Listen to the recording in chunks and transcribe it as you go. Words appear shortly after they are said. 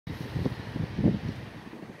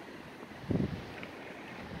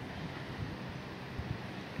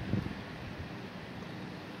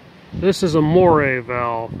This is a Moray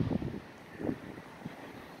valve.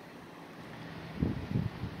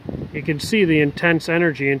 You can see the intense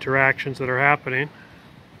energy interactions that are happening.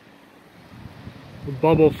 The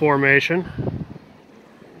bubble formation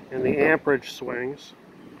and the amperage swings.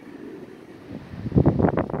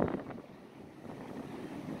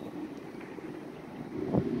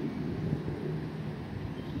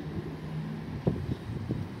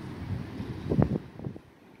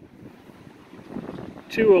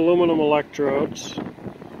 Two aluminum electrodes.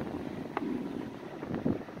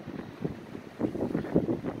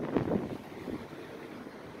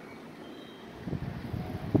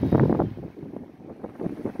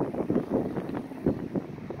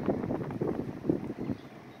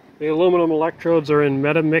 The aluminum electrodes are in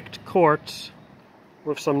metamict quartz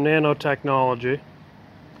with some nanotechnology.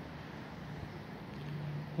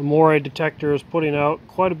 The Moray detector is putting out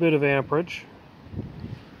quite a bit of amperage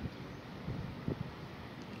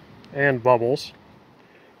and bubbles.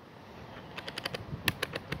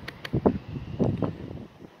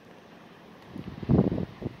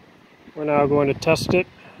 We're now going to test it,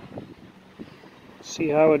 see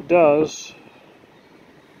how it does.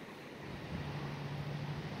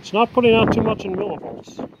 It's not putting out too much in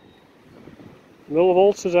millivolts.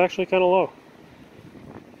 Millivolts is actually kind of low.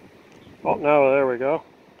 Oh, now there we go.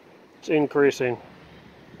 It's increasing,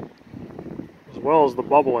 as well as the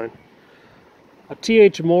bubbling.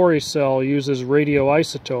 A Moray cell uses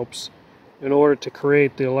radioisotopes in order to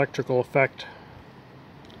create the electrical effect.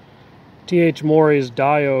 Moray's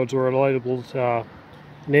diodes were able to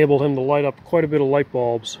enable him to light up quite a bit of light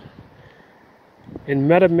bulbs. In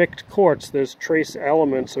metamict quartz, there's trace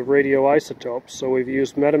elements of radioisotopes, so we've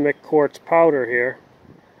used metamict quartz powder here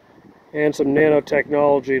and some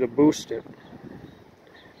nanotechnology to boost it.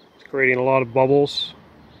 It's creating a lot of bubbles.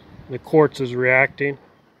 The quartz is reacting.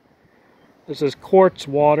 This is quartz,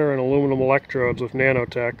 water, and aluminum electrodes with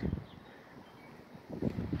nanotech.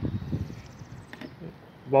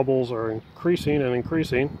 Bubbles are increasing and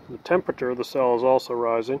increasing. The temperature of the cell is also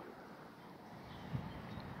rising.